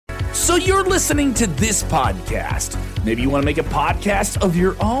So you're listening to this podcast. Maybe you want to make a podcast of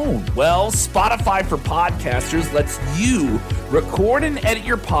your own. Well, Spotify for Podcasters lets you record and edit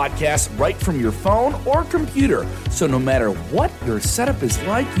your podcast right from your phone or computer. So no matter what your setup is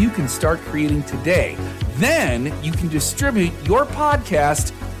like, you can start creating today. Then you can distribute your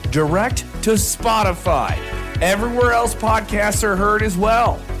podcast direct to Spotify. Everywhere else podcasts are heard as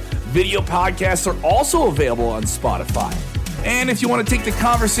well. Video podcasts are also available on Spotify. And if you want to take the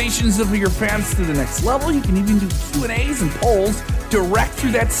conversations of your fans to the next level, you can even do Q&As and polls direct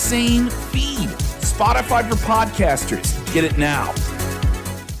through that same feed. Spotify for Podcasters. Get it now.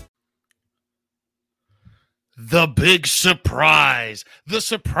 The big surprise. The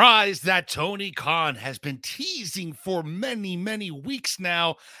surprise that Tony Khan has been teasing for many, many weeks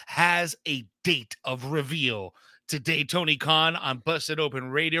now has a date of reveal. Today, Tony Khan on Busted Open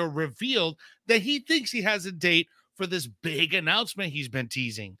Radio revealed that he thinks he has a date for this big announcement he's been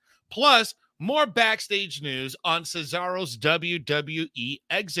teasing. Plus, more backstage news on Cesaro's WWE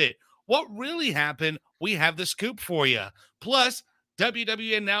exit. What really happened? We have the scoop for you. Plus,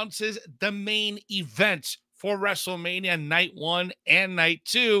 WWE announces the main events for WrestleMania Night 1 and Night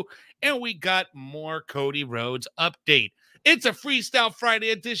 2, and we got more Cody Rhodes update. It's a Freestyle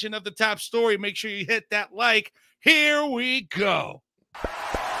Friday edition of the Top Story. Make sure you hit that like. Here we go.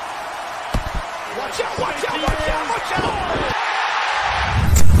 Watch out, watch out, watch out, watch out!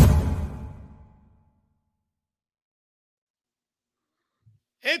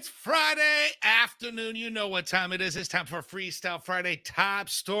 It's Friday afternoon. You know what time it is. It's time for Freestyle Friday Top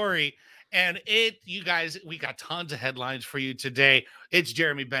Story. And you guys, we got tons of headlines for you today. It's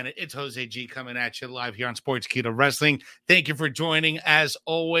Jeremy Bennett. It's Jose G coming at you live here on Sports Keto Wrestling. Thank you for joining as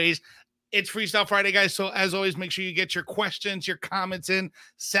always. It's Freestyle Friday, guys. So as always, make sure you get your questions, your comments in,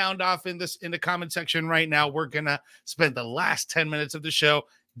 sound off in the comment section right now. We're going to spend the last 10 minutes of the show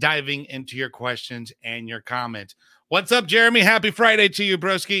diving into your questions and your comments. What's up, Jeremy? Happy Friday to you,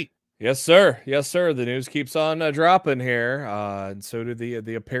 broski. Yes, sir. Yes, sir. The news keeps on dropping here. And so do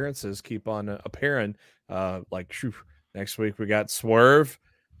the appearances keep on appearing. Next week we got Swerve,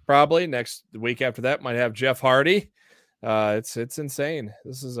 probably. Next week after that might have Jeff Hardy. It's insane.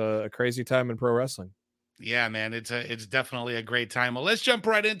 This is a crazy time in pro wrestling. Yeah, man, it's definitely a great time. Well, let's jump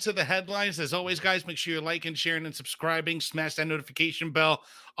right into the headlines. As always, guys, make sure you're liking, sharing, and subscribing. Smash that notification bell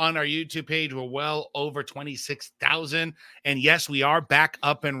on our YouTube page. We're well over 26,000. And yes, we are back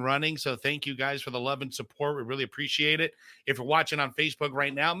up and running. So thank you guys for the love and support. We really appreciate it. If you're watching on Facebook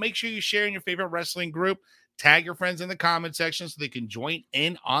right now, make sure you share in your favorite wrestling group. Tag your friends in the comment section so they can join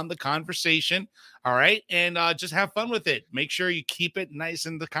in on the conversation. All right. And just have fun with it. Make sure you keep it nice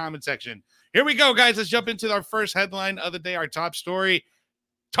in the comment section. Here we go, guys. Let's jump into our first headline of the day, our top story.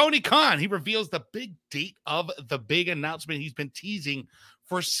 Tony Khan, he reveals the big date of the big announcement he's been teasing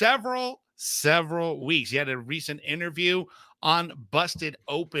for several weeks. He had a recent interview on Busted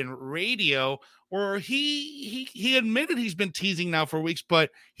Open Radio where he admitted he's been teasing now for weeks,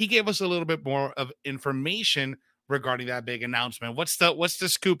 but he gave us a little bit more of information regarding that big announcement. What's the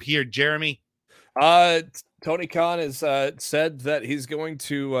scoop here, Jeremy? Tony Khan has said that he's going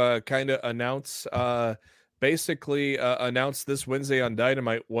to kind of announce announce this Wednesday on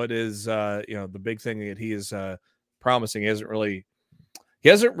Dynamite what is the big thing that he is promising. He hasn't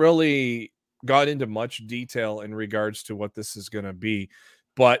really got into much detail in regards to what this is going to be,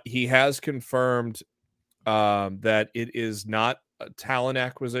 but he has confirmed that it is not a talent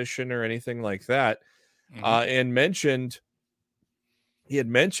acquisition or anything like that, and he had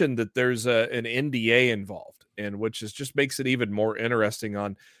mentioned that there's an NDA involved, and which just makes it even more interesting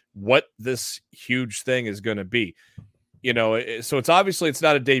on what this huge thing is going to be. So it's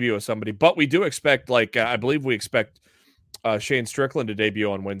not a debut of somebody, but we do expect, I believe we expect Shane Strickland to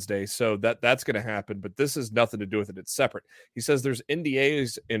debut on Wednesday. So that's going to happen, but this has nothing to do with it. It's separate. He says there's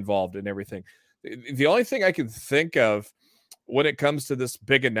NDAs involved in everything. The only thing I can think of when it comes to this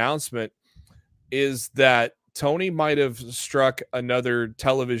big announcement is that Tony might have struck another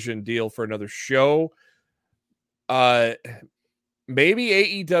television deal for another show. Maybe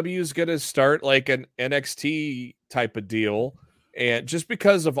AEW is going to start like an NXT type of deal. And just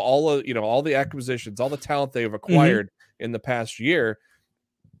because of all the acquisitions, all the talent they've acquired in the past year,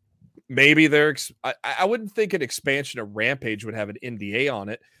 maybe I wouldn't think an expansion of Rampage would have an NDA on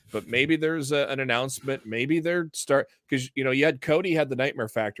it, but maybe there's an announcement. Maybe they're because you had Cody had the Nightmare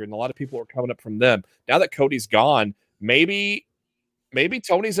Factory, and a lot of people were coming up from them. Now that Cody's gone, maybe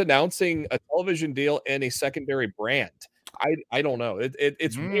Tony's announcing a television deal and a secondary brand. I don't know.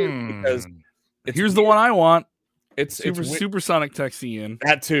 It's weird because here's the one I want. It's Supersonic texting in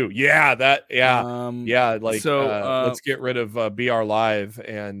that too. Yeah, like so let's get rid of BR Live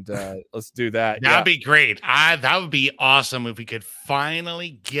and let's do that. That'd be great. That would be awesome if we could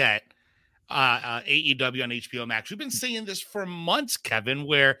finally get AEW on HBO Max. We've been saying this for months, Kevin,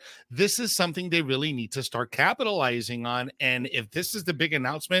 where this is something they really need to start capitalizing on. And if this is the big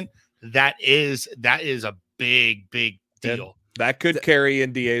announcement, that is a big deal. And that could carry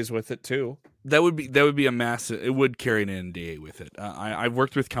NDAs with it too. That would be a massive. It would carry an NDA with it. I've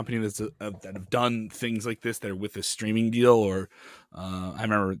worked with companies that have done things like this that are with a streaming deal. Or I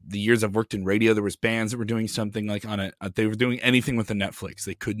remember the years I've worked in radio, there was bands that were doing something like on it. They were doing anything with the Netflix.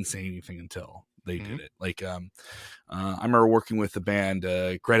 They couldn't say anything until they did it. Like I remember working with the band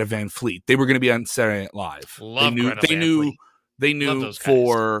Greta Van Fleet. They were going to be on Saturday Night Live. They knew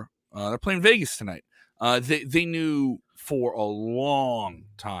for they're playing Vegas tonight. They knew for a long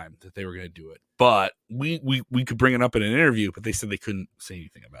time that they were going to do it, but we could bring it up in an interview, but they said they couldn't say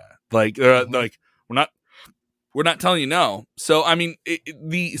anything about it. Like like we're not telling you no. So I mean,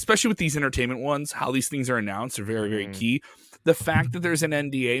 especially with these entertainment ones, how these things are announced are very very key. The fact that there's an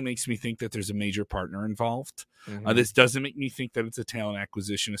NDA makes me think that there's a major partner involved. This doesn't make me think that it's a talent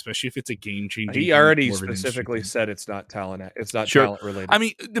acquisition, especially if it's a game changing. He already specifically said it's not talent. It's not talent related. I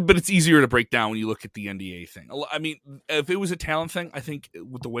mean, but it's easier to break down when you look at the NDA thing. I mean, if it was a talent thing, I think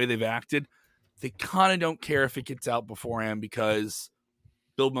with the way they've acted, they kind of don't care if it gets out beforehand because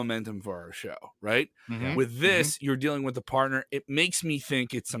build momentum for our show, right? With this, you're dealing with a partner. It makes me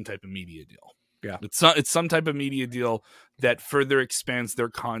think it's some type of media deal. Yeah, it's some type of media deal that further expands their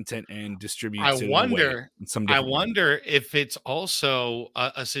content and distributes. I wonder if it's also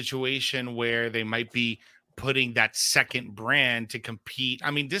a situation where they might be putting that second brand to compete.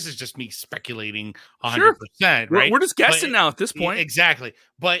 I mean, this is just me speculating 100%, right? We're just guessing now at this point. Exactly.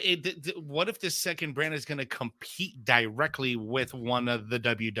 But what if this second brand is going to compete directly with one of the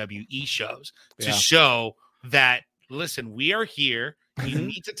WWE shows to show that, listen, we are here. We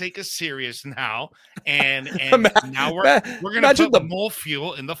need to take us serious now, and now we're going to put more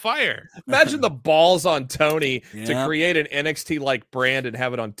fuel in the fire. Imagine the balls on Tony to create an NXT like brand and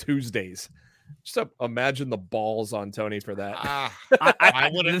have it on Tuesdays. Just imagine the balls on Tony for that. I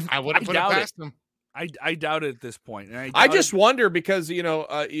wouldn't put it past him. I doubt it at this point. And I just wonder because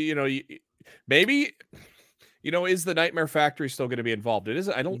maybe is the Nightmare Factory still going to be involved? It is.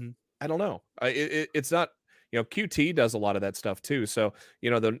 I don't know. It's not. QT does a lot of that stuff too. So,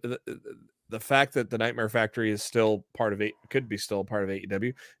 the fact that the Nightmare Factory is still part of could be still part of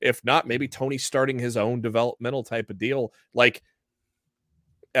AEW. If not, maybe Tony's starting his own developmental type of deal like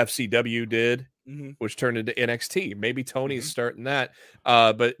FCW did, which turned into NXT. Maybe Tony's starting that.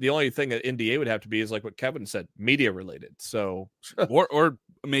 But the only thing that NDA would have to be is like what Kevin said, media related. So, or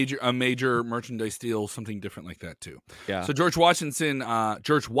a major merchandise deal, something different like that too. Yeah. So George Watson.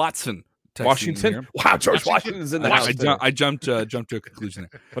 Washington. Wow, George Washington's in the house. I jumped to a conclusion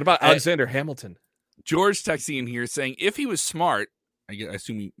there. What about Alexander Hamilton? George texting in here saying if he was smart, I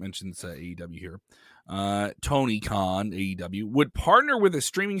assume he mentions AEW here. Tony Khan, AEW, would partner with a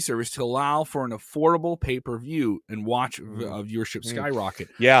streaming service to allow for an affordable pay-per-view and watch viewership skyrocket.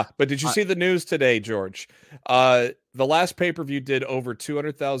 Yeah, but did you see the news today, George? The last pay-per-view did over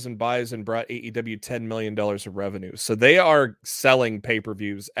 200,000 buys and brought AEW $10 million of revenue. So they are selling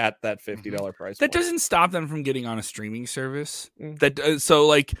pay-per-views at that $50 price. That doesn't stop them from getting on a streaming service. In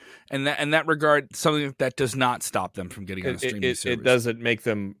that regard, something that does not stop them from getting on a streaming service. It doesn't make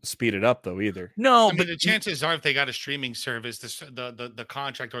them speed it up though either. No, but the chances are if they got a streaming service, the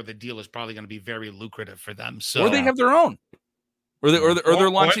contract or the deal is probably going to be very lucrative for them. So or they have their own, or they're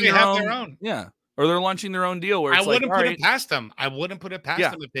launching their own. Yeah. Or they're launching their own deal where it's I wouldn't put it past them. I wouldn't put it past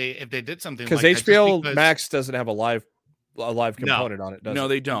them if they did something like that. HBO Max doesn't have a live component on it, does it? No,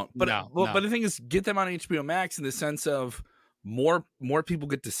 they don't. But but the thing is, get them on HBO Max in the sense of more people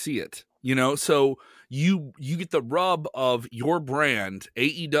get to see it. So you get the rub of your brand.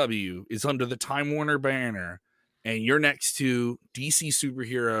 AEW is under the Time Warner banner, and you're next to DC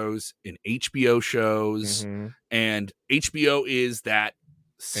superheroes and HBO shows, and HBO is that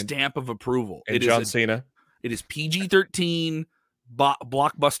stamp of approval. And John Cena. It is PG-13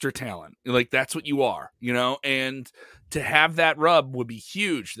 blockbuster talent. Like that's what you are, and to have that rub would be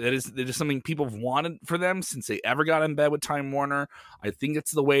huge. That is something people have wanted for them since they ever got in bed with Time Warner. I think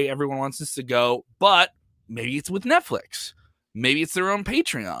it's the way everyone wants this to go, but maybe it's with Netflix. Maybe it's their own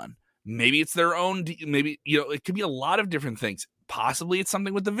Patreon. Maybe it's their own, it could be a lot of different things. Possibly it's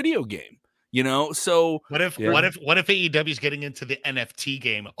something with the video game. You know, so What if AEW is getting into the NFT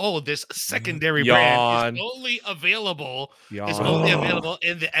game? Oh, this secondary Yawn. brand is only available Yawn.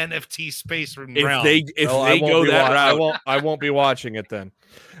 in the NFT space realm. If they go that route, I won't be watching it then.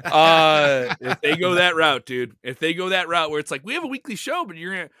 If they go that route, dude, if they go that route where it's like we have a weekly show, but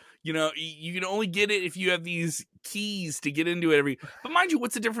you're gonna, you know, you can only get it if you have these keys to get into it but mind you,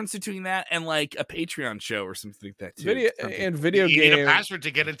 what's the difference between that and like a Patreon show or something like that too? Video you game need a password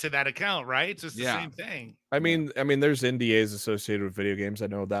to get into that account, right? It's just the same thing. I mean, there's NDAs associated with video games. I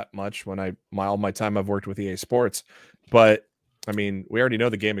know that much when all my time I've worked with EA Sports, but I mean, we already know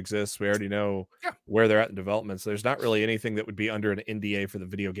the game exists. We already know where they're at in development. So there's not really anything that would be under an NDA for the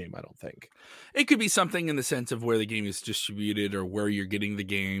video game, I don't think. It could be something in the sense of where the game is distributed or where you're getting the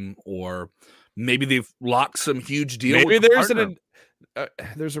game, or maybe they've locked some huge deal. Maybe there's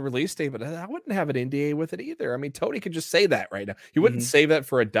a release date, but I wouldn't have an NDA with it either. I mean, Tony could just say that right now. He wouldn't save that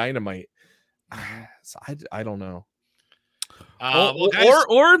for a Dynamite. So I don't know.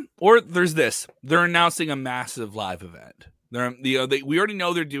 Or there's this. They're announcing a massive live event. We already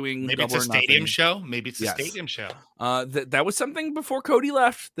know they're doing. Maybe it's a stadium show. Maybe it's a stadium show. That was something before Cody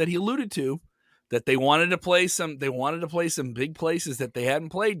left that he alluded to, that they wanted to play some. They wanted to play some big places that they hadn't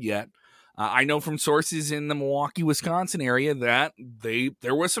played yet. I know from sources in the Milwaukee, Wisconsin area that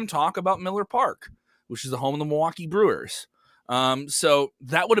there was some talk about Miller Park, which is the home of the Milwaukee Brewers. So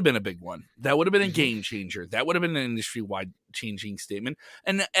that would have been a big one. That would have been a game changer. That would have been an industry-wide changing statement.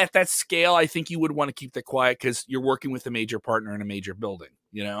 And at that scale, I think you would want to keep that quiet because you're working with a major partner in a major building,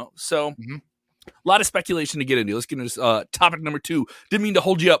 you know? So a lot of speculation to get into. Let's get into topic number 2. Didn't mean to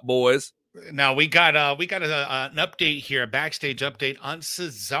hold you up, boys. Now we got an update here, a backstage update on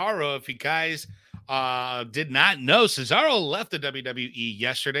Cesaro. If you guys did not know, Cesaro left the WWE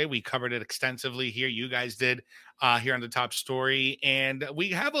yesterday. We covered it extensively here. You guys did here on the top story. And we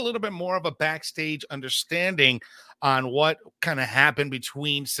have a little bit more of a backstage understanding on what kind of happened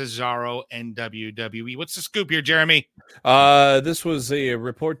between Cesaro and WWE. What's the scoop here, Jeremy? This was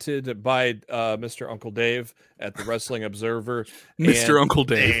reported by Mr. Uncle Dave at the Wrestling Observer. Mr. Uncle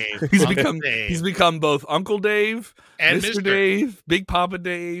Dave. He's become both Uncle Dave and Mr. Dave, Big Papa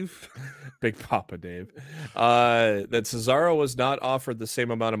Dave. Big Papa Dave, that Cesaro was not offered the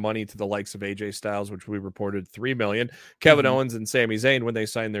same amount of money to the likes of AJ Styles, which we reported $3 million, Kevin Owens and Sami Zayn when they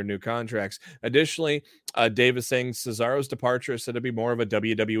signed their new contracts. Additionally, Dave is saying Cesaro's departure is said to be more of a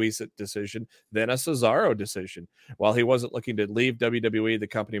WWE decision than a Cesaro decision. While he wasn't looking to leave WWE, the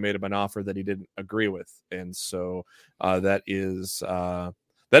company made him an offer that he didn't agree with, and so that is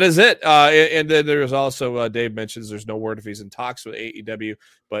it. And then there's also, Dave mentions there's no word if he's in talks with AEW,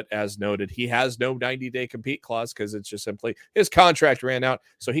 but as noted, he has no 90-day compete clause because it's just simply his contract ran out,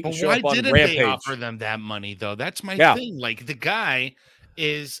 so he can show up on Rampage. Why didn't they offer them that money, though? That's my thing. Like, the guy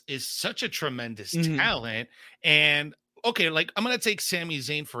is such a tremendous talent, and okay, like I'm gonna take Sami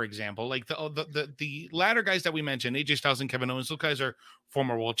Zayn for example. Like the latter guys that we mentioned, AJ Styles and Kevin Owens, those guys are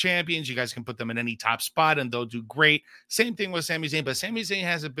former world champions. You guys can put them in any top spot and they'll do great. Same thing with Sami Zayn, but Sami Zayn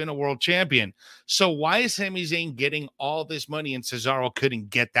hasn't been a world champion. So why is Sami Zayn getting all this money and Cesaro couldn't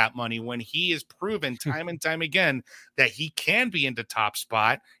get that money when he has proven time and time again that he can be in the top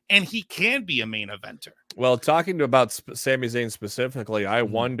spot and he can be a main eventer? Well, talking about Sami Zayn specifically, I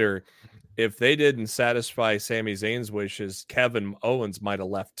wonder if they didn't satisfy Sami Zayn's wishes, Kevin Owens might have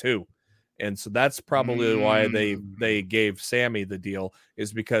left too. And so that's probably why they gave Sami the deal,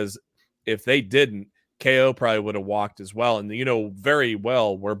 is because if they didn't, KO probably would have walked as well. And you know very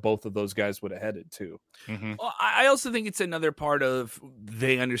well where both of those guys would have headed to. Well, I also think it's another part of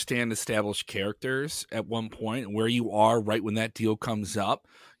they understand established characters at one point where you are right when that deal comes up.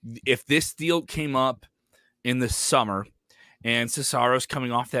 If this deal came up in the summer and Cesaro's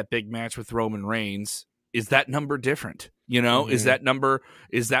coming off that big match with Roman Reigns, is that number different? You know, is that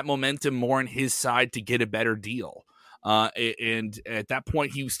momentum more on his side to get a better deal? And at that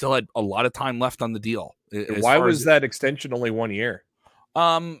point, he still had a lot of time left on the deal. Why was that extension only 1 year?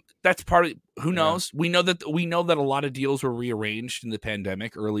 That's part of who knows. We know that a lot of deals were rearranged in the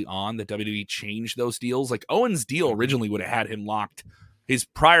pandemic early on. That WWE changed those deals. Like Owens' deal originally would have had him locked. His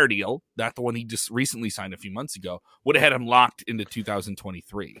prior deal, not the one he just recently signed a few months ago, would have had him locked into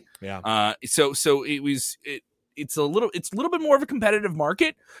 2023. Yeah. So it's a little bit more of a competitive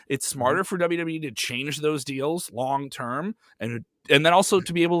market. It's smarter for WWE to change those deals long term, and then also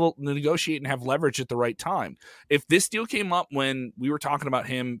to be able to negotiate and have leverage at the right time. If this deal came up when we were talking about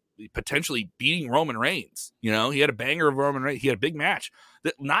him potentially beating Roman Reigns, you know, he had a banger of Roman Reigns, he had a big match.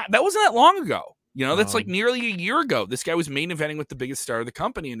 That wasn't that long ago. You know, that's like nearly a year ago. This guy was main eventing with the biggest star of the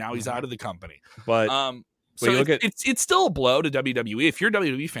company, and now he's out of the company. But So Well, you look at it's still a blow to WWE. If you're a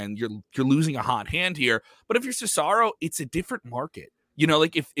WWE fan, you're losing a hot hand here. But if you're Cesaro, it's a different market. You know,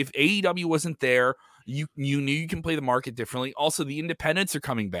 like if AEW wasn't there, you knew you can play the market differently. Also, the independents are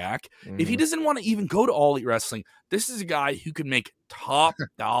coming back. If he doesn't want to even go to All Elite Wrestling, this is a guy who can make top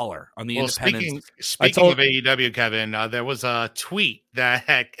dollar on the independents. Speaking of AEW, Kevin, there was a tweet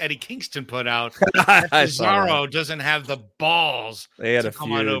that Eddie Kingston put out. Cesaro doesn't have the balls to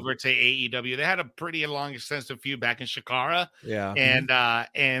come on over to AEW. They had a pretty long, extensive feud back in Shikara. Yeah.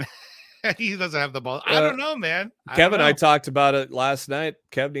 And he doesn't have the balls. I don't know, man. Kevin and I talked about it last night.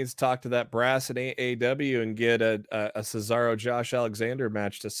 Kev needs to talk to that brass in AEW and get a Cesaro Josh Alexander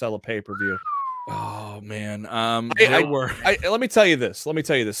match to sell a pay-per-view. Oh man. Let me tell you this.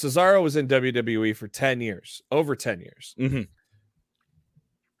 Cesaro was in WWE for 10 years, over 10 years. Mm-hmm.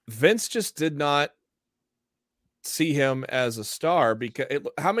 Vince just did not see him as a star because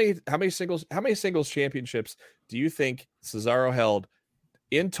how many singles championships do you think Cesaro held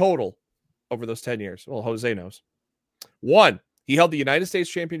in total over those 10 years? Well, Jose knows. One, he held the United States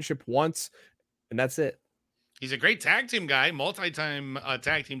Championship once, and that's it. He's a great tag team guy, multi-time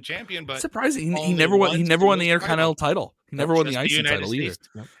tag team champion, but surprising he never won the Intercontinental title. He never won the IC title either.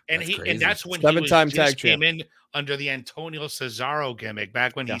 Yep. And that's when seven-time he tag came in under the Antonio Cesaro gimmick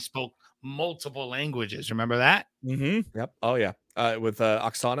back when he spoke multiple languages. Remember that? Mm-hmm. Yep. Oh yeah. With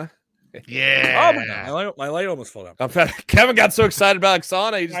Oksana. Yeah. Oh my light almost fell down. Kevin got so excited about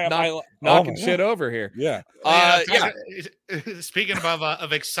Oksana, he's just knocking shit over here. Yeah. Speaking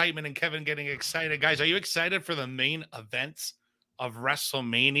of excitement and Kevin getting excited, guys, are you excited for the main events of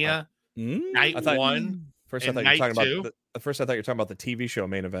WrestleMania night one? First, I thought you were talking about the TV show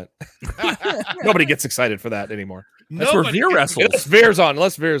main event. Nobody gets excited for that anymore. That's where Veer wrestles. Unless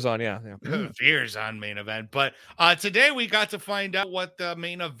Veer's on, yeah. Veer's on main event. But today we got to find out what the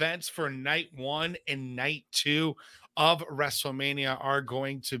main events for night one and night two of WrestleMania are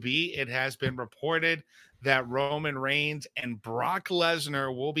going to be. It has been reported that Roman Reigns and Brock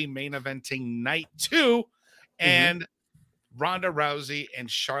Lesnar will be main eventing night two, and Ronda Rousey and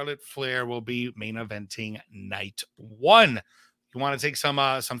Charlotte Flair will be main eventing night one. You want to take some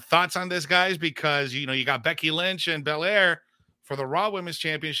thoughts on this, guys? Because you got Becky Lynch and Belair for the Raw Women's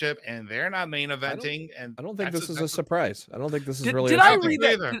Championship, and they're not main eventing. I don't think this is a surprise. I don't think this is really. Did I read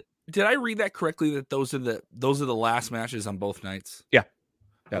that? Did I read that correctly? That those are the last matches on both nights. Yeah,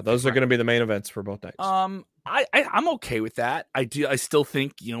 those are going to be the main events for both nights. I'm okay with that. I still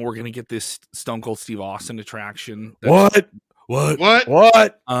think we're going to get this Stone Cold Steve Austin attraction. What?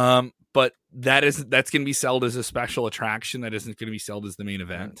 But that's going to be sold as a special attraction. That isn't going to be sold as the main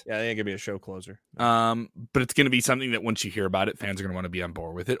event. Yeah, it ain't going to be a show closer. But it's going to be something that once you hear about it, fans are going to want to be on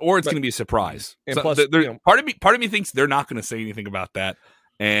board with it, or it's going to be a surprise. And so plus, part of me thinks they're not going to say anything about that.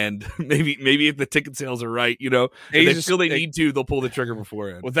 And maybe if the ticket sales are right, if they need to, they'll pull the trigger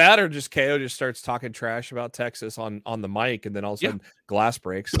beforehand. With that, or just KO just starts talking trash about Texas on the mic, and then all of a sudden glass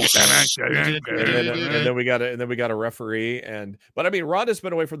breaks, and then we got a referee. But I mean, Ronda's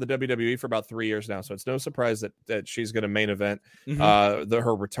been away from the WWE for about 3 years now, so it's no surprise that she's going to main event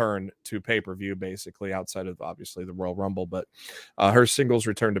her return to pay-per-view, basically outside of obviously the Royal Rumble, but her singles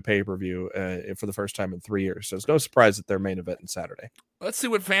return to pay-per-view for the first time in 3 years. So it's no surprise that they're main eventing Saturday. Let's see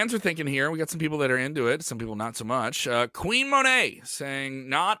what fans are thinking here. We got some people that are into it, some people not so much. Queen Monet saying,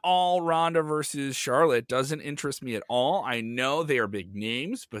 not all Ronda versus Charlotte doesn't interest me at all. I know they are big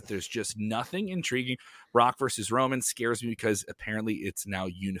names, but there's just nothing intriguing. Brock versus Roman scares me because apparently it's now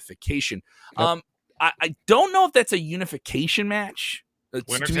unification. Yep. I don't know if that's a unification match.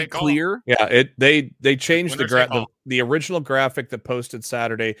 To be clear, yeah, they changed the original graphic that posted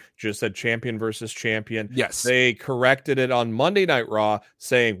Saturday just said champion versus champion. Yes, they corrected it on Monday Night Raw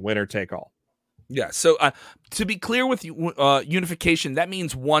saying winner take all. Yeah, so to be clear with unification, that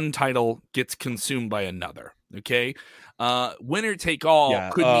means one title gets consumed by another. Okay, winner take all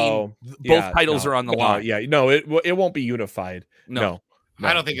could mean both titles are on the line. It won't be unified. No.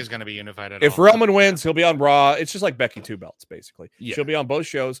 I don't think it's going to be unified at all. If Roman wins, he'll be on Raw. It's just like Becky 2 belts, basically. Yeah. She'll be on both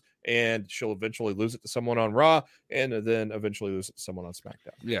shows, and she'll eventually lose it to someone on Raw, and then eventually lose it to someone on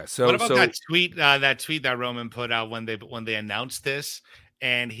SmackDown. Yeah. So what about that tweet? That tweet that Roman put out when they announced this,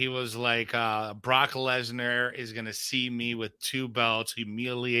 and he was like, "Brock Lesnar is going to see me with 2 belts,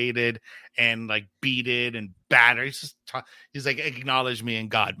 humiliated and like beaten and battered." He's like, "Acknowledge me in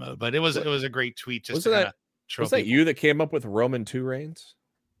God mode." But it was a great tweet. Was that you that came up with Roman 2 reigns?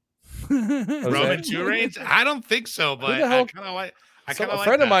 Roman 2 reigns? I don't think so, but I I So kind of a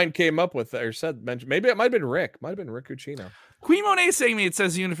friend of mine came up with or mentioned, maybe it might have been Rick. Might have been Rick Uccino. Queen Monet saying me, it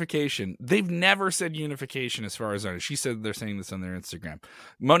says unification. They've never said unification as far as I know. She said they're saying this on their Instagram.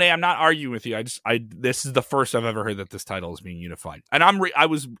 Monet, I'm not arguing with you. This is the first I've ever heard that this title is being unified. And I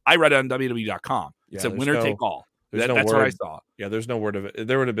read it on WWE.com. It said winner take all. That's what I saw. Yeah, there's no word of it.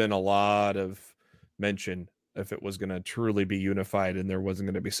 There would have been a lot of mention if it was going to truly be unified and there wasn't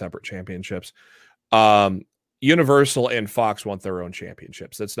going to be separate championships. Universal and Fox want their own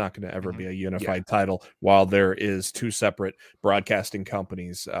championships. That's not going to ever be a unified title while there is two separate broadcasting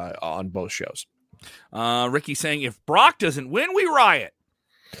companies on both shows. Ricky saying, if Brock doesn't win, we riot.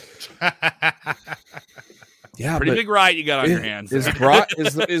 Yeah, pretty big riot you got on your hands. Is Brock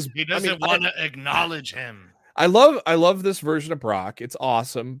he doesn't want to acknowledge him. I love this version of Brock. It's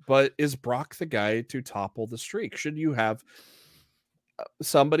awesome, but is Brock the guy to topple the streak? Should you have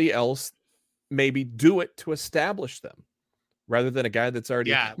somebody else maybe do it to establish them rather than a guy that's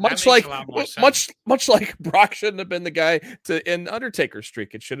already much like Brock shouldn't have been the guy to end Undertaker's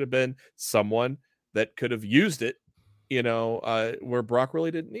streak. It should have been someone that could have used it, where Brock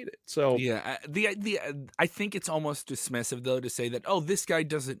really didn't need it. So yeah, I think it's almost dismissive though to say that, oh, this guy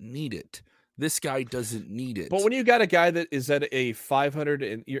doesn't need it. This guy doesn't need it. But when you got a guy that is at a 500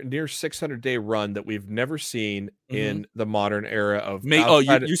 and near 600 day run that we've never seen in the modern era of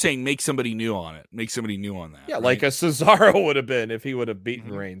you're saying make somebody new on it. Make somebody new on that. Yeah, right? like a Cesaro would have been if he would have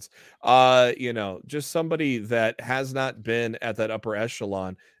beaten Reigns. Just somebody that has not been at that upper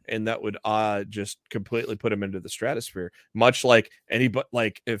echelon, and that would just completely put him into the stratosphere. Much like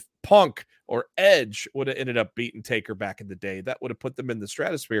if Punk or Edge would have ended up beating Taker back in the day, that would have put them in the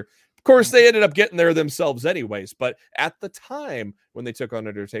stratosphere. Of course, they ended up getting there themselves anyways, but at the time when they took on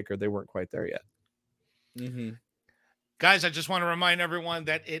Undertaker, they weren't quite there yet. Guys, I just want to remind everyone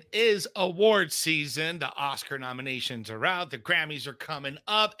that it is award season. The Oscar nominations are out. The Grammys are coming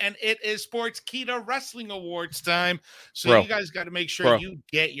up, and it is Sportskeeda Wrestling Awards time. So you guys got to make sure you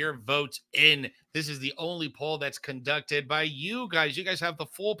get your votes in. This is the only poll that's conducted by you guys. You guys have the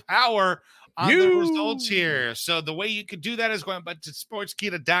full power on the results here. So the way you could do that is going back to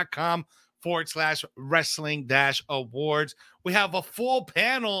sportskeeda.com/wrestling-awards. We have a full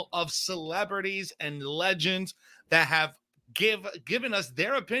panel of celebrities and legends that have given us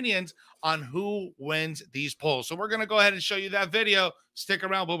their opinions on who wins these polls. So we're going to go ahead and show you that video. Stick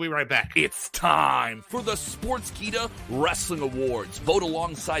around. We'll be right back. It's time for the Sportskeeda Wrestling Awards. Vote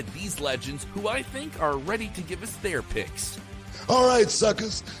alongside these legends who I think are ready to give us their picks. All right,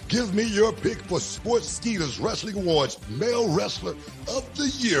 suckers, give me your pick for Sportskeeda's Wrestling Awards Male Wrestler of the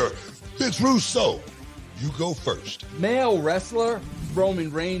Year. Vince Russo, you go first. Male wrestler?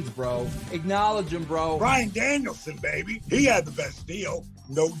 Roman Reigns, bro. Acknowledge him, bro. Bryan Danielson, baby. He had the best deal,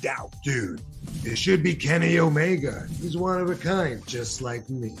 no doubt. Dude, it should be Kenny Omega. He's one of a kind, just like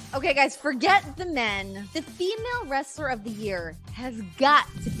me. Okay, guys, forget the men. The female wrestler of the year has got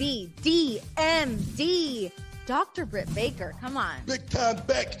to be DMD. Dr. Britt Baker, come on. Big Time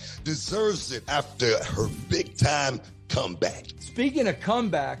Beck deserves it after her big time comeback. Speaking of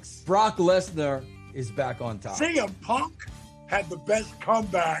comebacks, Brock Lesnar is back on top. CM Punk had the best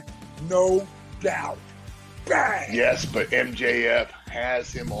comeback, no doubt. Bang! Yes, but MJF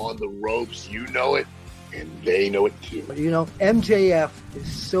has him on the ropes. You know it, and they know it too. MJF is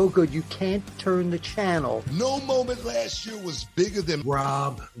so good, you can't turn the channel. No moment last year was bigger than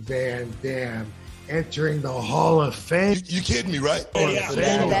Rob Van Dam entering the Hall of Fame. You kidding me, right? Guys,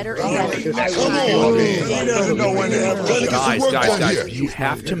 you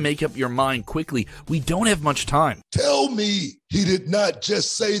have to make up your mind quickly. We don't have much time. Tell me he did not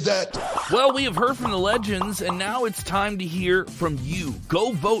just say that. Well, we have heard from the legends, and now it's time to hear from you.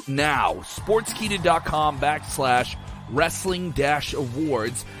 Go vote now.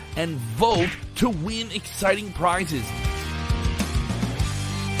 Sportskeeda.com/wrestling-awards and vote to win exciting prizes.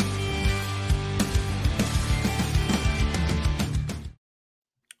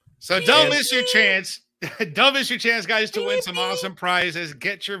 So don't miss your chance. Don't miss your chance, guys, to win some awesome prizes.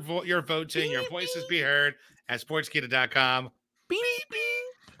 Get your votes in. Your voices be heard at sportskeeda.com.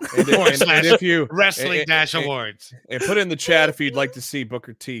 And if you wrestling-awards. And put in the chat if you'd like to see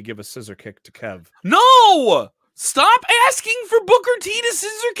Booker T give a scissor kick to Kev. No! Stop asking for Booker T to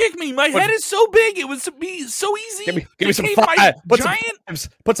scissor kick me. My head is so big. It would be so easy. Give me some fives.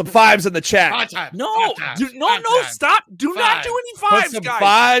 Put some fives in the chat. No. Stop. Do not do any fives, Put some guys.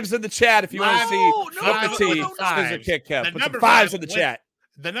 fives in the chat if you want to see Booker T scissor kick Kev. Put some fives in the chat.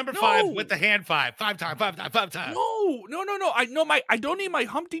 The number 5 with the hand 5. 5 time. No. I don't need my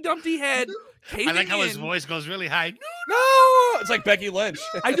Humpty Dumpty head. I like how his voice goes really high. No, it's like Becky Lynch.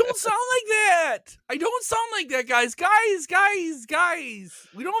 I don't sound like that. Guys.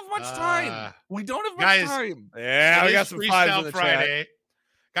 We don't have much time. Yeah, we got some fives in the Friday. chat.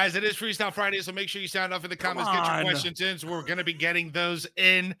 Guys, it is Freestyle Friday, so make sure you sound off in the comments. Get your questions in. So we're going to be getting those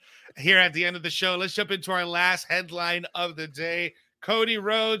in here at the end of the show. Let's jump into our last headline of the day. Cody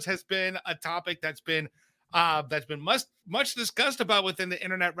Rhodes has been a topic that's been much discussed about within the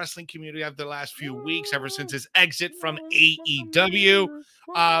internet wrestling community over the last few weeks, ever since his exit from AEW.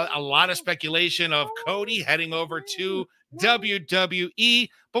 A lot of speculation of Cody heading over to WWE,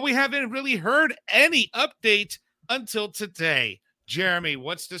 but we haven't really heard any update until today. Jeremy,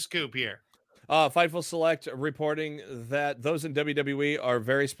 what's the scoop here? Fightful Select reporting that those in WWE are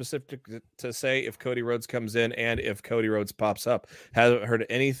very specific to say if Cody Rhodes comes in and if Cody Rhodes pops up. Haven't heard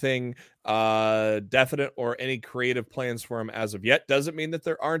anything definite or any creative plans for him as of yet. Doesn't mean that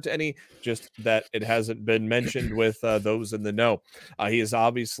there aren't any, just that it hasn't been mentioned with those in the know. He is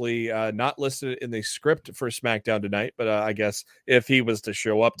obviously not listed in the script for SmackDown tonight, but I guess if he was to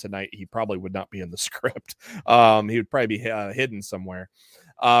show up tonight, he probably would not be in the script. He would probably be hidden somewhere.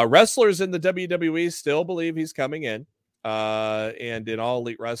 Wrestlers in the WWE still believe he's coming in, and in All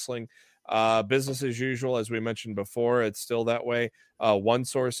Elite Wrestling, business as usual, as we mentioned before, it's still that way. One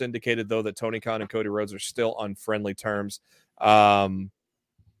source indicated, though, that Tony Khan and Cody Rhodes are still on friendly terms. And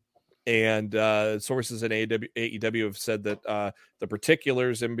sources in AEW have said that the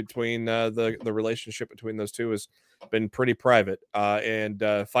particulars in between the relationship between those two has been pretty private. And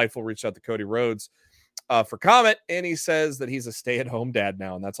Fightful reached out to Cody Rhodes for comment, and he says that he's a stay-at-home dad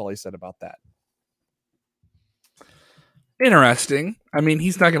now, and that's all he said about that. Interesting. I mean,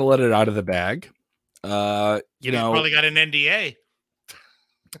 he's not going to let it out of the bag. He's probably got an NDA.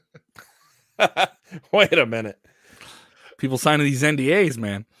 Wait a minute. People signing these NDAs,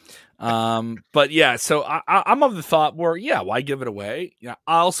 man. But yeah, so I'm of the thought where, why give it away? Yeah.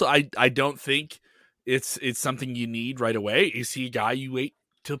 I don't think it's something you need right away. Is he a guy you wait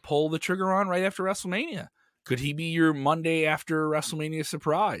to pull the trigger on right after WrestleMania? Could he be your Monday after WrestleMania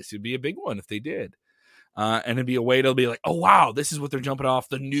surprise? It'd be a big one if they did. And it'd be a way to be like, oh, wow, this is what they're jumping off.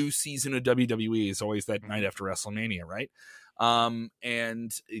 The new season of WWE is always that night after WrestleMania, right?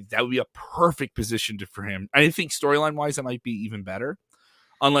 And that would be a perfect position for him. I think storyline-wise, that might be even better,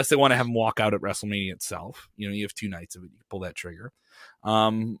 unless they want to have him walk out at WrestleMania itself. You have 2 nights of it. You can pull that trigger.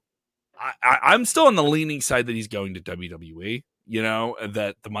 I'm still on the leaning side that he's going to WWE.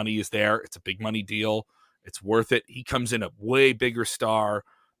 That the money is there. It's a big money deal. It's worth it. He comes in a way bigger star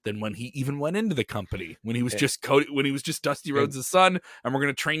than when he even went into the company, when he was just Cody, when he was just Dusty Rhodes' son, and we're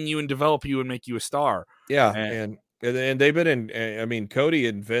going to train you and develop you and make you a star. Yeah. And they've been Cody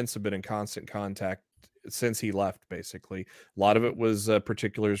and Vince have been in constant contact since he left, basically. A lot of it was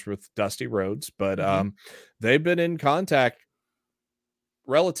particulars with Dusty Rhodes, but they've been in contact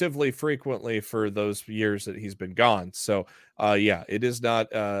relatively frequently for those years that he's been gone. So it is not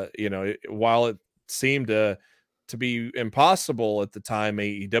while it seemed to be impossible at the time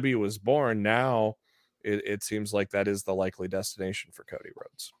AEW was born, now it seems like that is the likely destination for Cody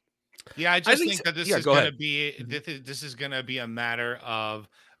Rhodes. Yeah, I think that this is going to be this is going to be a matter of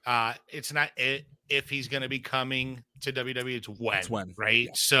it's not if he's going to be coming to WWE, it's when, right?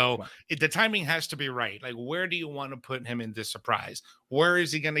 Yeah. So the timing has to be right. Like, where do you want to put him in this surprise? Where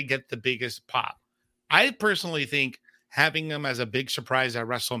is he going to get the biggest pop? I personally think having him as a big surprise at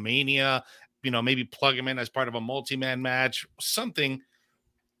WrestleMania, maybe plug him in as part of a multi-man match, something,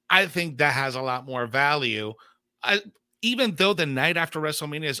 I think that has a lot more value. Even though the night after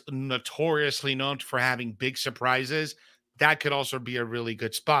WrestleMania is notoriously known for having big surprises, that could also be a really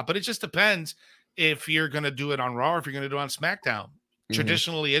good spot. But it just depends if you're going to do it on Raw or if you're going to do it on SmackDown.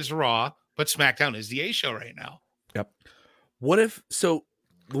 Traditionally, it's Raw, but SmackDown is the A show right now. Yep. What if, so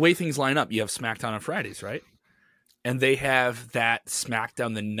the way things line up, you have SmackDown on Fridays, right? And they have that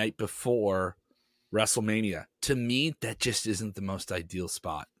SmackDown the night before WrestleMania. To me, that just isn't the most ideal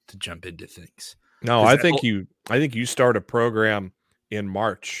spot to jump into things. No, I think you start a program in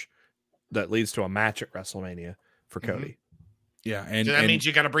March that leads to a match at WrestleMania for Cody. Yeah, so that means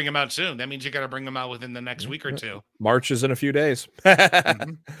you got to bring him out soon. That means you got to bring him out within the next week or two. March is in a few days.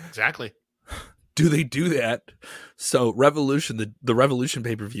 Exactly. Do they do that? So Revolution, the Revolution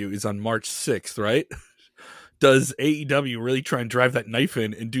pay-per-view is on March 6th, right? Does AEW really try and drive that knife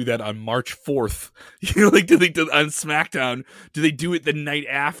in and do that on March 4th? Do they do on SmackDown? Do they do it the night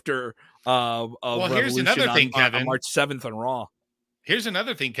after? Well, here's another thing, Kevin. On March 7th on Raw. Here's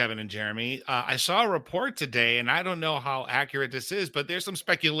another thing, Kevin and Jeremy. I saw a report today, and I don't know how accurate this is, but there's some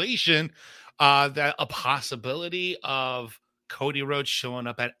speculation that a possibility of Cody Rhodes showing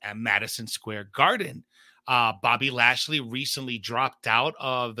up at Madison Square Garden. Bobby Lashley recently dropped out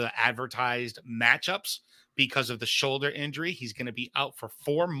of the advertised matchups because of the shoulder injury. He's going to be out for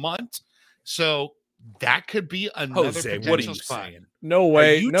 4 months. So that could be another Jose, potential what are you spot. saying? No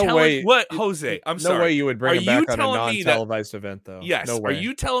way. No way. What, Jose? I'm sorry. No way you would bring him back on a telling me non-televised event, though. Yes. No way. Are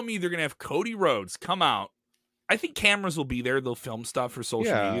you telling me they're going to have Cody Rhodes come out? I think cameras will be there. They'll film stuff for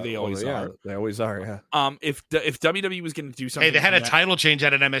social media. They always are. They always are. Yeah. If WWE was going to do something, Hey, they had a title change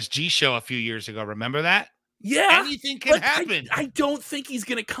at an MSG show a few years ago. Remember that? Yeah, anything can happen. I don't think he's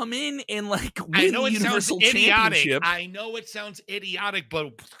going to come in and like win I know the it Universal sounds idiotic. Championship. I know it sounds idiotic,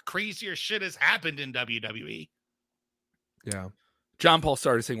 but crazier shit has happened in WWE. Yeah. John Paul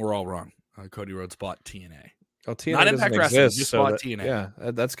started saying we're all wrong. Cody Rhodes bought TNA. Oh, TNA not doesn't Impact exist, Wrestling, just so bought that, TNA.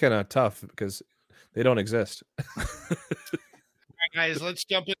 Yeah, that's kind of tough because they don't exist. All right, guys, let's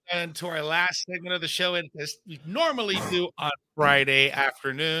jump into our last segment of the show. And as we normally do on Friday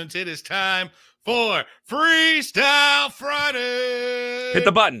afternoons, it is time for Freestyle Friday. Hit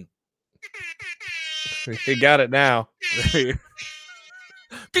the button. You got it now.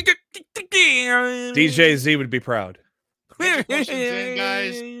 DJ Z would be proud. Get your questions in,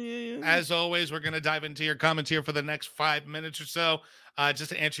 guys. As always, we're going to dive into your comments here for the next 5 minutes or so, just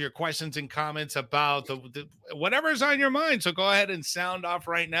to answer your questions and comments about the whatever's on your mind. So go ahead and sound off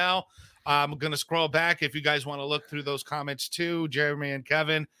right now. I'm going to scroll back if you guys want to look through those comments too, Jeremy and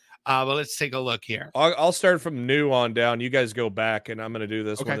Kevin. But let's take a look here. I'll start from new on down. You guys go back, and I'm going to do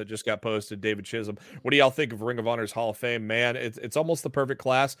this one that just got posted. David Chisholm. What do y'all think of Ring of Honor's Hall of Fame? Man, it's almost the perfect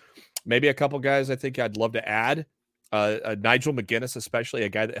class. Maybe a couple guys I think I'd love to add. Nigel McGuinness, especially a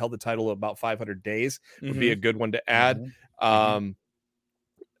guy that held the title about 500 days, would be a good one to add.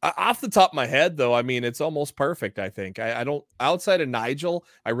 Off the top of my head, though, I mean, it's almost perfect. I think I don't, outside of Nigel,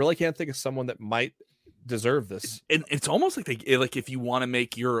 I really can't think of someone that might deserve this. And it's almost like if you want to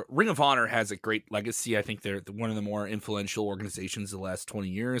make your Ring of Honor has a great legacy. I think they're one of the more influential organizations of the last 20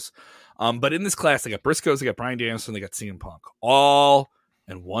 years. But in this class, they got Briscoes, they got Bryan Danielson, they got CM Punk, all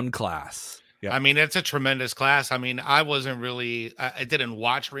in one class. Yeah. I mean, it's a tremendous class. I mean, I didn't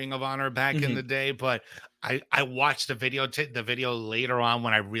watch Ring of Honor back in the day, but I watched the video later on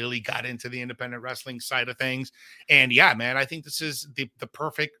when I really got into the independent wrestling side of things. And yeah, man, I think this is the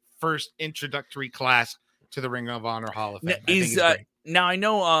perfect first introductory class to the Ring of Honor Hall of Fame. Now, I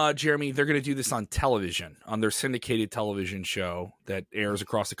know, Jeremy, they're going to do this on television, on their syndicated television show that airs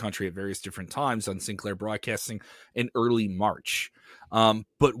across the country at various different times on Sinclair Broadcasting in early March.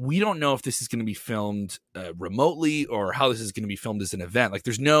 But we don't know if this is going to be filmed remotely or how this is going to be filmed as an event. Like,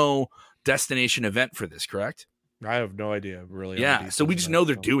 there's no destination event for this, correct? I have no idea, really. Yeah, so we just know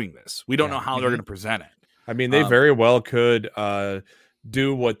they're doing this. We don't know how they're going to present it. I mean, they very well could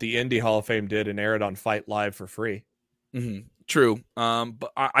do what the Indie Hall of Fame did and air it on Fight Live for free. True.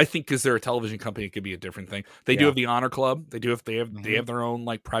 But I think because they're a television company, it could be a different thing. They do have the Honor Club. They have their own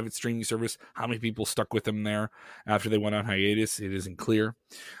like private streaming service. How many people stuck with them there after they went on hiatus? It isn't clear.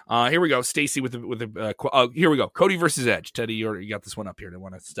 Here we go. Stacy here we go. Cody versus Edge. Teddy, you got this one up here. I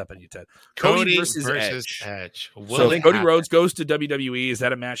want to step on you, Ted. Cody versus Edge. So Cody Rhodes goes to WWE. Is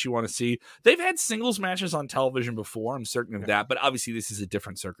that a match you want to see? They've had singles matches on television before. I'm certain of that, but obviously this is a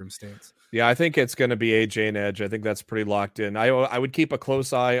different circumstance. Yeah, I think it's going to be AJ and Edge. I think that's pretty locked in. I would keep a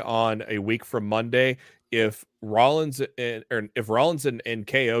close eye on a week from Monday if Rollins and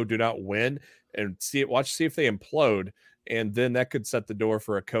KO do not win, and see if they implode, and then that could set the door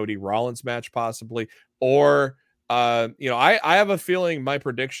for a Cody Rollins match possibly. Or I have a feeling my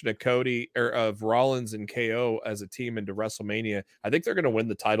prediction of Cody or of Rollins and KO as a team into WrestleMania, I think they're going to win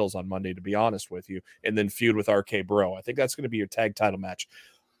the titles on Monday, to be honest with you, and then feud with RK Bro. I think that's going to be your tag title match.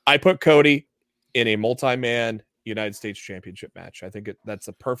 I put Cody in a multi-man United States Championship match. I think that's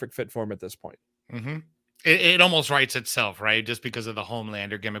a perfect fit for him at this point. It almost writes itself, right? Just because of the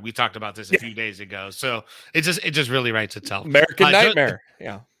Homelander gimmick. We talked about this a few days ago. So it just really writes itself. American Nightmare.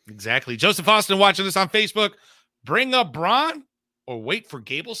 Yeah, exactly. Joseph Austin watching this on Facebook. Bring up Braun or wait for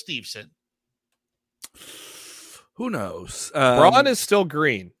Gable Steveson? Who knows? Braun is still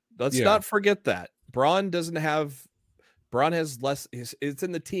green. Let's not forget that. Braun has less. It's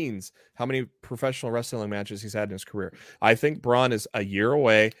in the teens how many professional wrestling matches he's had in his career. I think Braun is a year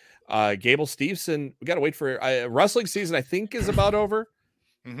away. Gable Steveson, we got to wait for wrestling season. I think is about over.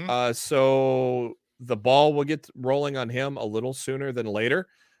 So the ball will get rolling on him a little sooner than later.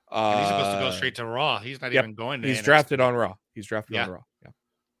 And he's supposed to go straight to Raw. He's not even going to. He's drafted on Raw. On Raw. Yeah.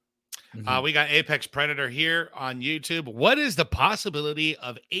 We got Apex Predator here on YouTube. What is the possibility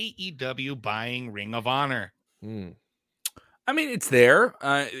of AEW buying Ring of Honor? I mean, it's there.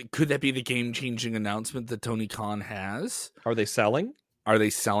 Could that be the game-changing announcement that Tony Khan has? Are they selling? Are they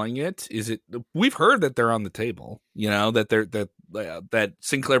selling it? Is it? We've heard that they're on the table. You know, that that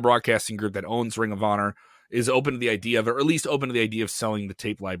Sinclair Broadcasting Group that owns Ring of Honor is open to the idea of, or at least open to the idea of selling the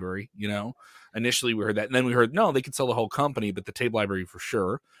tape library. You know, initially we heard that, and then we heard no, they could sell the whole company, but the tape library for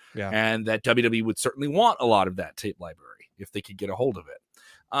sure. Yeah, and that WWE would certainly want a lot of that tape library if they could get a hold of it.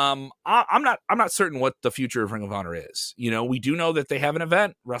 I'm not certain what the future of Ring of Honor is. You know, we do know that they have an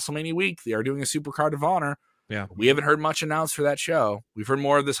event, WrestleMania week. They are doing a Supercard of Honor. Yeah, we haven't heard much announced for that show. We've heard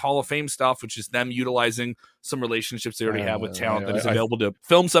more of this Hall of Fame stuff, which is them utilizing some relationships they already have with talent that is available to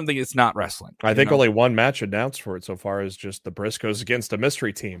film something that's not wrestling. I think only one match announced for it so far is just the Briscoes against a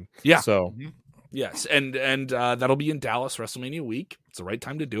mystery team. Yeah. So yes, and that'll be in Dallas WrestleMania week. It's the right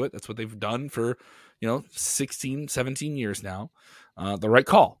time to do it. That's what they've done for 16, 17 years now. The right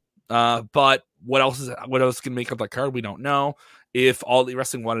call. But what else can make up that card? We don't know. If All Elite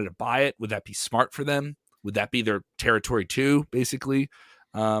Wrestling wanted to buy it, would that be smart for them? Would that be their territory too, basically?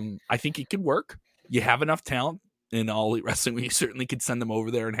 I think it could work. You have enough talent in All Elite Wrestling where you certainly could send them over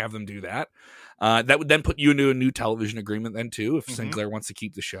there and have them do that. That would then put you into a new television agreement then too, if Sinclair wants to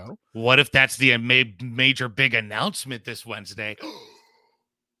keep the show. What if that's the major big announcement this Wednesday?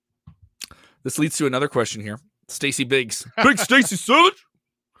 This leads to another question here. Stacey Biggs. Big Stacey son!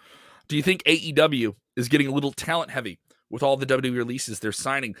 Do you think AEW is getting a little talent heavy with all the WWE releases they're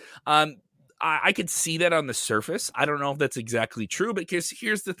signing? I could see that on the surface. I don't know if that's exactly true, because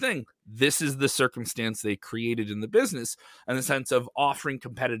here's the thing. This is the circumstance they created in the business, in the sense of offering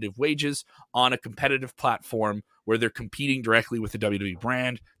competitive wages on a competitive platform where they're competing directly with the WWE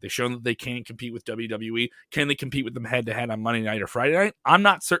brand. They've shown that they can compete with WWE. Can they compete with them head-to-head on Monday night or Friday night? I'm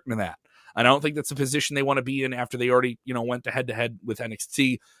not certain of that. I don't think that's a position they want to be in after they already, went to head-to-head with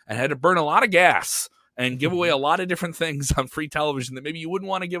NXT and had to burn a lot of gas and give away a lot of different things on free television that maybe you wouldn't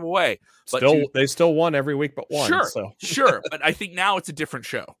want to give away. But they still won every week but one. Sure. But I think now it's a different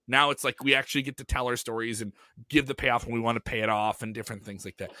show. Now it's like we actually get to tell our stories and give the payoff when we want to pay it off and different things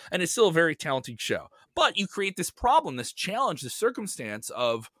like that. And it's still a very talented show. But you create this problem, this challenge, this circumstance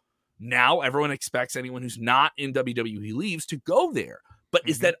of now everyone expects anyone who's not in WWE leaves to go there. But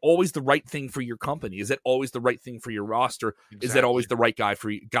is that always the right thing for your company? Is that always the right thing for your roster? Exactly. Is that always the right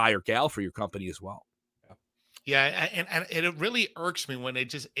guy or gal for your company as well? Yeah, and it really irks me when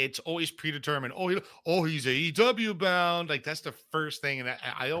it's always predetermined. Oh, he's AEW bound. Like that's the first thing, and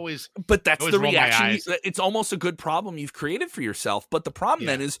I always. But that's the reaction. It's almost a good problem you've created for yourself. But the problem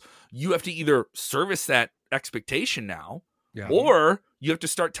then is you have to either service that expectation now, or you have to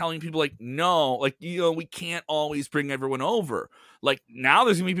start telling people like, no, like we can't always bring everyone over. Like now,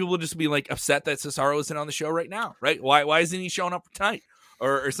 there's gonna be people just be like upset that Cesaro isn't on the show right now, right? Why isn't he showing up tonight?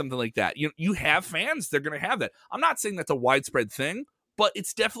 Or something like that. You have fans, they're going to have that. I'm not saying that's a widespread thing, but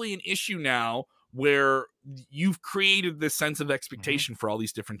it's definitely an issue now where you've created this sense of expectation for all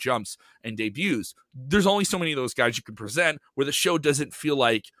these different jumps and debuts. There's only so many of those guys you can present where the show doesn't feel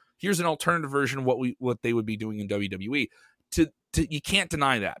like here's an alternative version of what they would be doing in WWE. You can't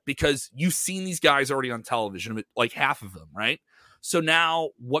deny that because you've seen these guys already on television, like half of them, right? So now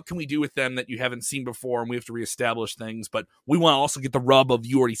what can we do with them that you haven't seen before? And we have to reestablish things, but we want to also get the rub of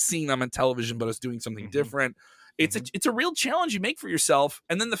you already seeing them on television, but us doing something different. It's a real challenge you make for yourself.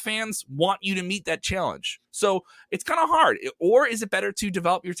 And then the fans want you to meet that challenge. So it's kind of hard. Or is it better to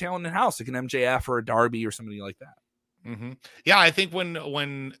develop your talent in-house, like an MJF or a Darby or somebody like that? Yeah, I think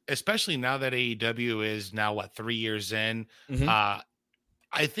when especially now that AEW is now 3 years in, I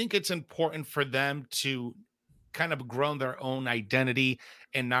think it's important for them to kind of grown their own identity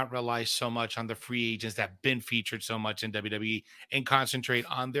and not rely so much on the free agents that have been featured so much in WWE and concentrate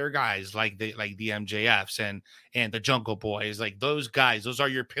on their guys like the MJFs and the Jungle Boys, like those guys. Those are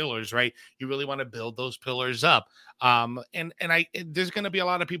your pillars, right? You really want to build those pillars up. There's going to be a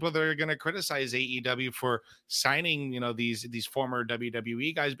lot of people that are going to criticize AEW for signing, these former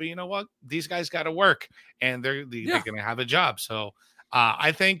WWE guys, but you know what? These guys got to work and they're going to have a job. So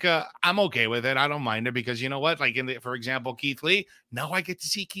I think I'm okay with it. I don't mind it because you know what? Like for example, Keith Lee. Now I get to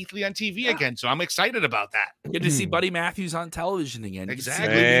see Keith Lee on TV again, so I'm excited about that. You get to see Buddy Matthews on television again.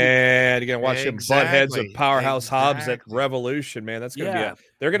 Exactly. And you're gonna watch him butt heads of Powerhouse Hobbs at Revolution, man. That's gonna be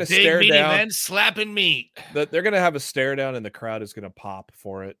they're gonna stare down. Men slapping meat. They're gonna have a stare down, and the crowd is gonna pop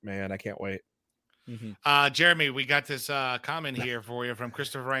for it, man. I can't wait. Jeremy, we got this comment here for you from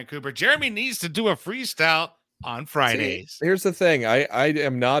Christopher Ryan Cooper. Jeremy needs to do a freestyle. on Fridays. See, here's the thing. I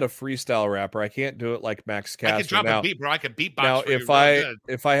am not a freestyle rapper. I can't do it like Max Caster. I can drop a beat, bro. I can beatbox. Now,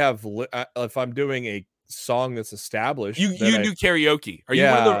 for if I'm doing a song that's established, you do karaoke.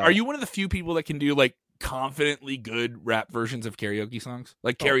 Are you one of the few people that can do like confidently good rap versions of karaoke songs,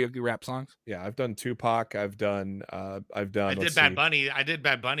 like karaoke rap songs? Yeah, I've done Tupac. I've done. I did Bad Bunny. I did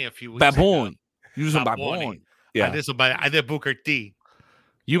Bad Bunny a few weeks Bad ago. Bunny. You do some Bad Bunny. Yeah, I did Booker T.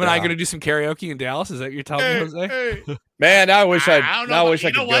 You and I are gonna do some karaoke in Dallas. Is that what you're telling me, Jose? Hey. Man, I wish I could know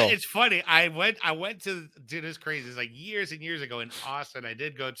what? go. It's funny. I went to this crazy. It's like years and years ago in Austin. I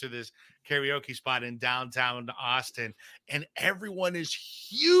did go to this karaoke spot in downtown Austin, and everyone is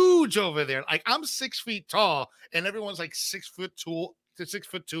huge over there. Like I'm 6 feet tall, and everyone's like 6'2" to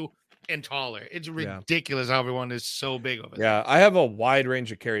 6'2" and taller. It's ridiculous how everyone is so big over there. Yeah, I have a wide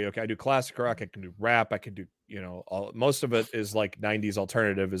range of karaoke. I do classic rock. I can do rap. I can do most of it is like 90s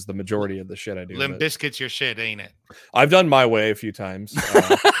alternative is the majority of the shit I do. Limp Bizkit's your shit, ain't it? I've done My Way a few times.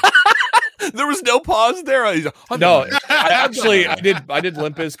 There was no pause there. No, I did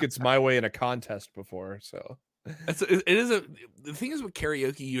Limp Bizkit's My Way in a contest before. So the thing is with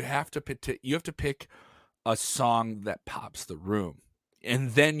karaoke, you have to pick a song that pops the room,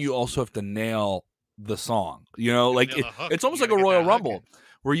 and then you also have to nail the song. It's almost like a Royal Rumble.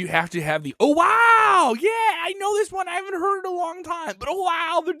 Where you have to have the, oh, wow, yeah, I know this one. I haven't heard it in a long time, but oh,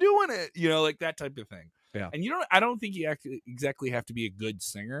 wow, they're doing it. Like that type of thing. Yeah. And I don't think you exactly have to be a good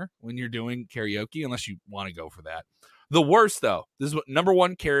singer when you're doing karaoke unless you want to go for that. The worst, though, this is what number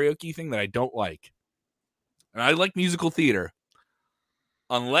one karaoke thing that I don't like. And I like musical theater.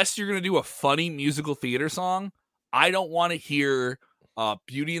 Unless you're going to do a funny musical theater song, I don't want to hear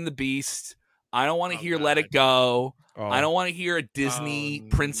Beauty and the Beast. I don't want to hear Let It Go. I don't want to hear a Disney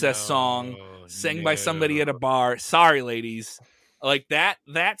princess song sang by somebody at a bar. Sorry, ladies. Like that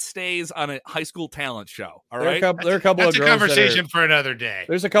stays on a high school talent show. All right. There are a couple of girls. Conversation for another day.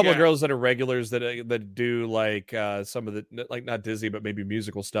 There's a couple of girls that are regulars that do like some of the like not Disney but maybe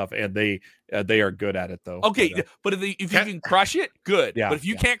musical stuff, and they are good at it though. Okay, but if you can crush it, good. Yeah, but if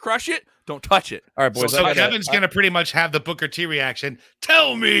you can't crush it, don't touch it. All right, boys. So Kevin's gonna pretty much have the Booker T reaction.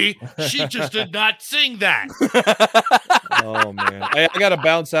 Tell me she just did not sing that. Oh man, I gotta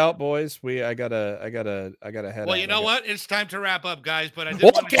bounce out, boys. I gotta head. Well, out. you know what? It's time to wrap up, guys. But I did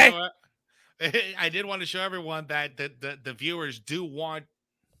want to show everyone that the viewers do want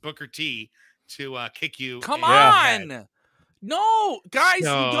Booker T to kick you. Come on. No, guys, you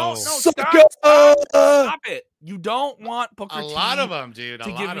don't. No, stop it. You don't want Booker T. A lot of them, dude.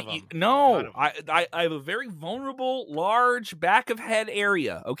 No, I have a very vulnerable, large back of head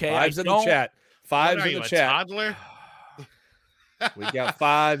area. Okay, Fives in the chat. Fives in the chat. Toddler. We got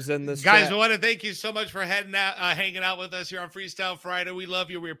fives in this guys. chat. I want to thank you so much for hanging out with us here on Freestyle Friday. We love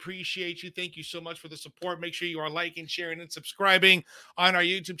you. We appreciate you. Thank you so much for the support. Make sure you are liking, sharing, and subscribing on our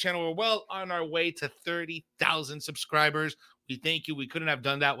YouTube channel. We're well on our way to 30,000 subscribers. We thank you. We couldn't have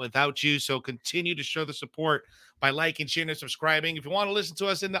done that without you. So continue to show the support by liking, sharing, and subscribing. If you want to listen to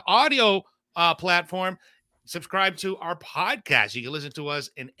us in the audio platform, subscribe to our podcast. You can listen to us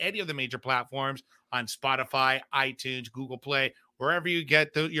in any of the major platforms on Spotify, iTunes, Google Play, wherever you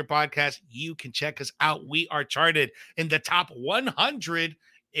get your podcast. You can check us out. We are charted in the top 100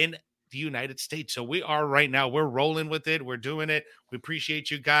 in the United States. So we are right now. We're rolling with it. We're doing it. We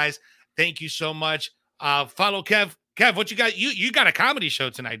appreciate you guys. Thank you so much. Follow Kev. Kev, what you got? You got a comedy show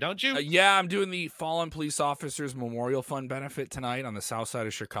tonight, don't you? Yeah, I'm doing the Fallen Police Officers Memorial Fund benefit tonight on the south side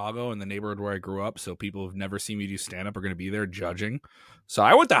of Chicago in the neighborhood where I grew up. So people who've never seen me do stand-up are going to be there judging. So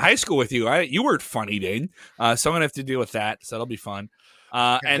I went to high school with you. You weren't funny, dude. So I'm going to have to deal with that. So that'll be fun.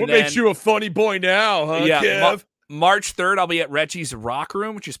 And what makes you a funny boy now, huh, Kev? March 3rd, I'll be at Reggie's Rock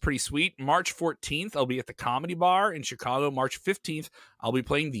Room, which is pretty sweet. March 14th, I'll be at the Comedy Bar in Chicago. March 15th, I'll be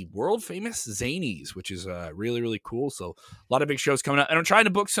playing the world-famous Zanies, which is really, really cool. So a lot of big shows coming up. And I'm trying to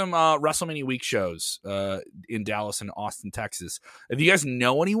book some WrestleMania week shows in Dallas and Austin, Texas. If you guys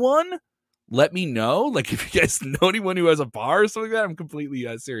know anyone, let me know. Like, if you guys know anyone who has a bar or something like that, I'm completely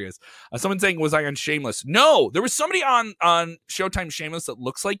serious. Someone saying, was I on Shameless? No, there was somebody on Showtime Shameless that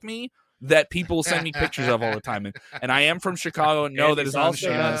looks like me, that people send me pictures of all the time. And I am from Chicago and know that is not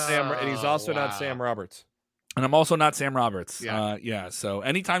Shameless. And he's also not Sam Roberts. And I'm also not Sam Roberts. Yeah. So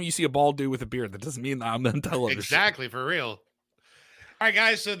anytime you see a bald dude with a beard, that doesn't mean that I'm on television. Exactly, for real. All right,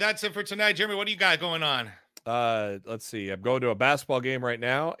 guys. So that's it for tonight. Jeremy, what do you got going on? Let's see. I'm going to a basketball game right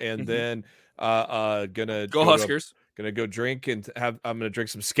now, and then gonna go Huskers. Gonna go drink and I'm gonna drink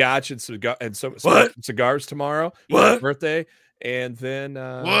some scotch and some cigars tomorrow. What? Birthday, and then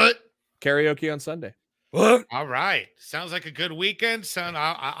what? Karaoke on Sunday. What? All right. Sounds like a good weekend.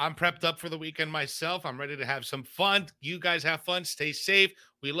 I'm prepped up for the weekend myself. I'm ready to have some fun. You guys have fun. Stay safe.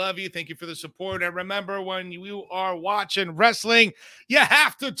 We love you. Thank you for the support. And remember, when you are watching wrestling, you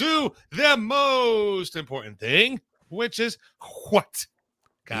have to do the most important thing, which is what,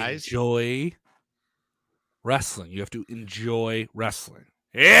 guys? Enjoy wrestling. You have to enjoy wrestling.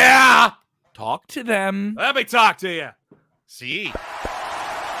 Yeah. Talk to them. Let me talk to you. See?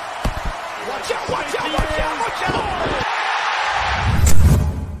 Watch out, watch out, watch out, watch out!